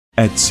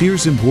At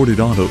Sears Imported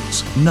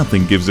Autos,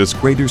 nothing gives us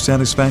greater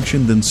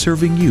satisfaction than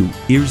serving you.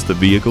 Here's the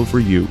vehicle for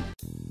you.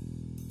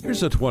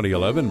 Here's a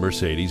 2011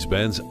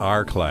 Mercedes-Benz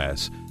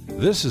R-Class.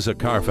 This is a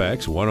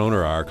Carfax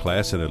one-owner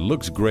R-Class, and it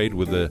looks great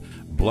with the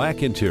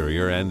black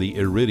interior and the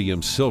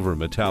iridium silver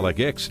metallic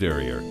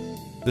exterior.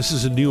 This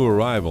is a new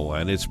arrival,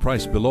 and it's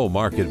priced below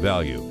market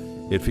value.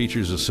 It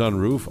features a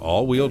sunroof,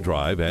 all-wheel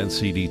drive, and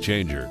CD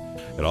changer.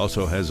 It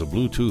also has a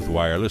Bluetooth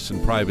wireless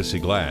and privacy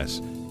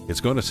glass.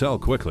 It's going to sell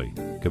quickly.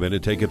 Come in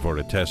and take it for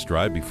a test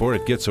drive before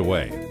it gets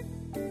away.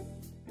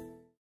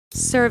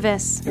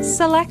 Service,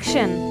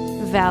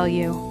 selection,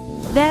 value.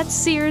 That's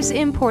Sears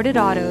Imported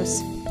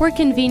Autos. We're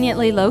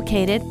conveniently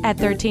located at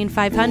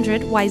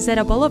 13500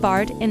 Wayzata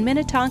Blvd in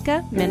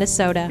Minnetonka,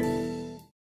 Minnesota.